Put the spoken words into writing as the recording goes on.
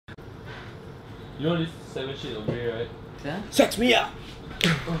You know this 7 shades of grey, right? Yeah? Sex me up!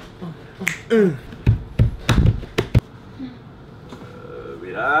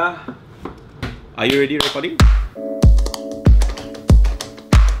 Wait Are you ready recording?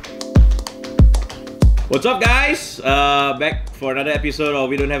 What's up guys? Back for another episode of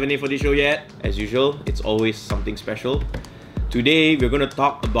We Don't Have a Name for This Show Yet. As usual, it's always something special. Today we're going to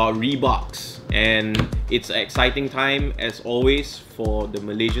talk about Reeboks, and it's an exciting time as always for the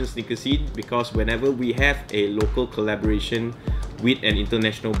Malaysian sneaker scene, because whenever we have a local collaboration with an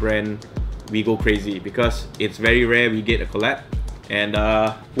international brand, we go crazy because it's very rare we get a collab. And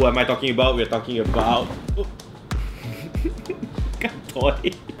who am I talking about? We're talking about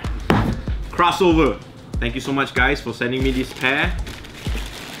Crossover. Thank you so much guys for sending me this pair.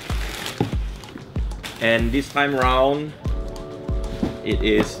 And this time around, it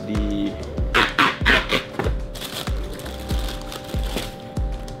is the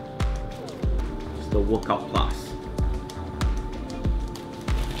Workout Plus.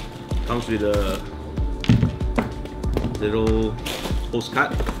 Comes with a little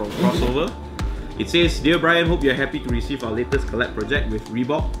postcard from Crossover. It says, "Dear Bryan, hope you're happy to receive our latest collab project with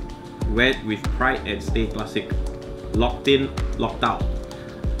Reebok. Wear it with pride and stay classic. Locked in, locked out."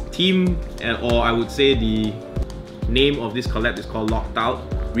 Team, or I would say the name of this collab is called Locked Out.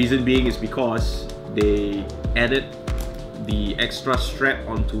 Reason being is because they added the extra strap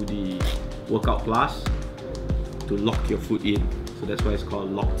onto the Workout Plus to lock your foot in. So that's why it's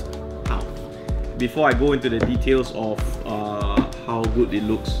called Locked Out. Before I go into the details of how good it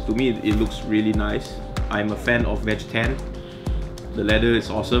looks, to me it looks really nice. I'm a fan of Veg Tan. The leather is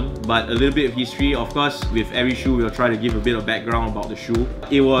awesome, but a little bit of history. Of course, with every shoe we'll try to give a bit of background about the shoe.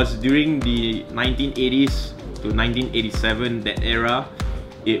 It was during the 1980s to 1987, that era.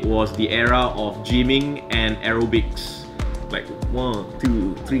 It was the era of gymming and aerobics. Like 1,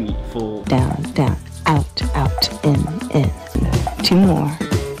 2, 3, 4. Down, down, out, out, in. 2 more.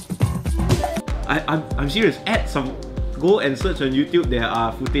 I'm serious. Go and search on YouTube. There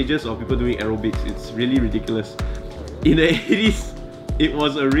are footages of people doing aerobics. It's really ridiculous. In the 80s, it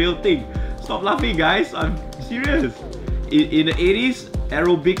was a real thing. Stop laughing, guys. I'm serious. In the 80s,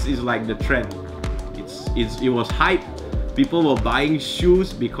 aerobics is like the trend. It was hype. People were buying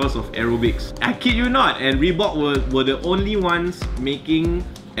shoes because of aerobics. I kid you not. And Reebok were the only ones making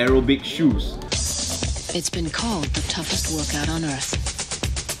aerobic shoes. It's been called the toughest workout on earth.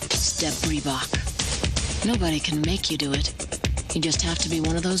 Step Reebok. Nobody can make you do it. You just have to be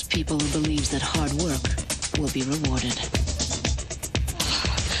one of those people who believes that hard work will be rewarded.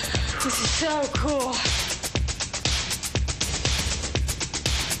 This is so cool.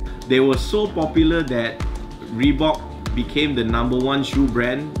 They were so popular that Reebok became the #1 shoe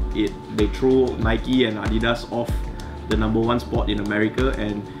brand. They threw Nike and Adidas off the #1 spot in America,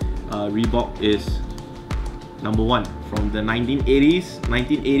 and Reebok is #1 from the 1980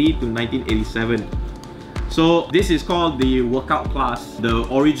 to 1987. So this is called the Workout Plus. The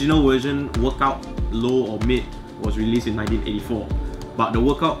original version, Workout Low or Mid, was released in 1984. But the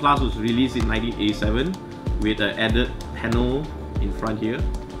Workout Plus was released in 1987 with an added panel in front here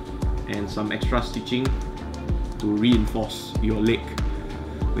and some extra stitching to reinforce your leg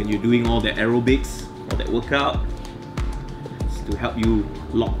when you're doing all the aerobics or that workout. It's to help you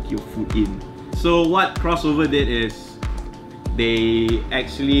lock your foot in. So what Crossover did is they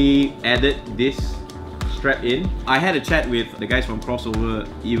actually added this strap in. I had a chat with the guys from Crossover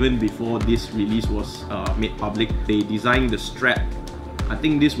even before this release was made public. They designed the strap. I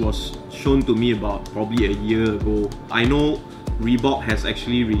think this was shown to me about probably a year ago. I know Reebok has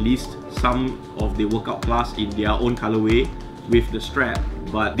actually released some of the Workout Plus in their own colorway with the strap,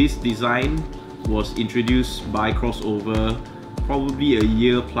 but this design was introduced by Crossover probably a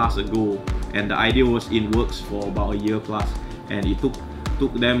year plus ago, and the idea was in works for about a year plus, and it took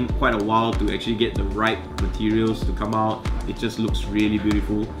them quite a while to actually get the right materials to come out. It just looks really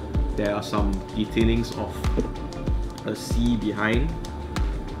beautiful. There are some detailings of a C behind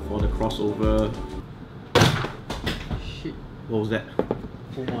for the Crossover. Shit. What was that?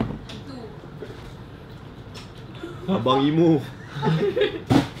 Puma. Abang Imu.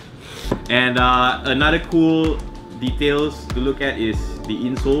 And another cool details to look at is the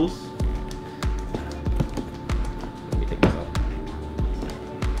insoles. Let me take this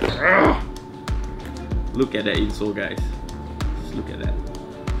out. Look at that insole, guys. Just look at that.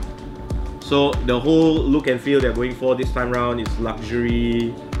 So the whole look and feel they're going for this time around is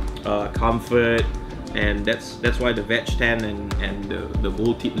luxury, comfort, and that's why the Veg Tan and the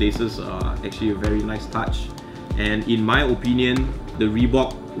gold tip laces are actually a very nice touch. And in my opinion, the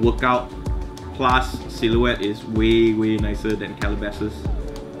Reebok Workout Plus silhouette is way nicer than Calabasas.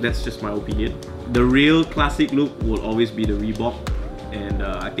 that's just my opinion. The real classic look will always be the Reebok, and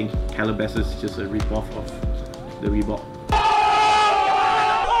I think Calabasas is just a rip-off of the Reebok.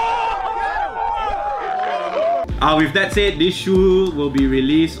 With that said, this shoe will be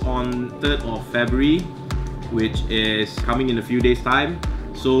released on 3rd of February, which is coming in a few days time.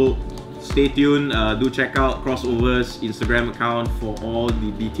 So stay tuned, do check out Crossover's Instagram account for all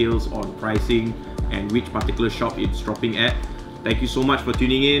the details on pricing and which particular shop it's dropping at. Thank you so much for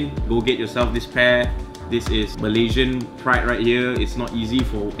tuning in. Go get yourself this pair. This is Malaysian pride right here. It's not easy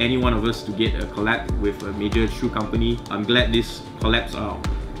for any one of us to get a collab with a major shoe company. I'm glad these collabs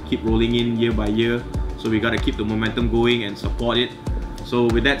keep rolling in year by year. So we gotta keep the momentum going and support it. So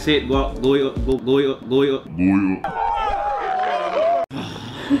with that said, go out.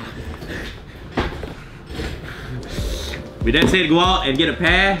 With that said, go out and get a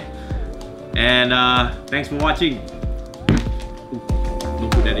pair. And thanks for watching.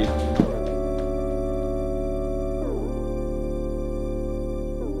 Don't put that in.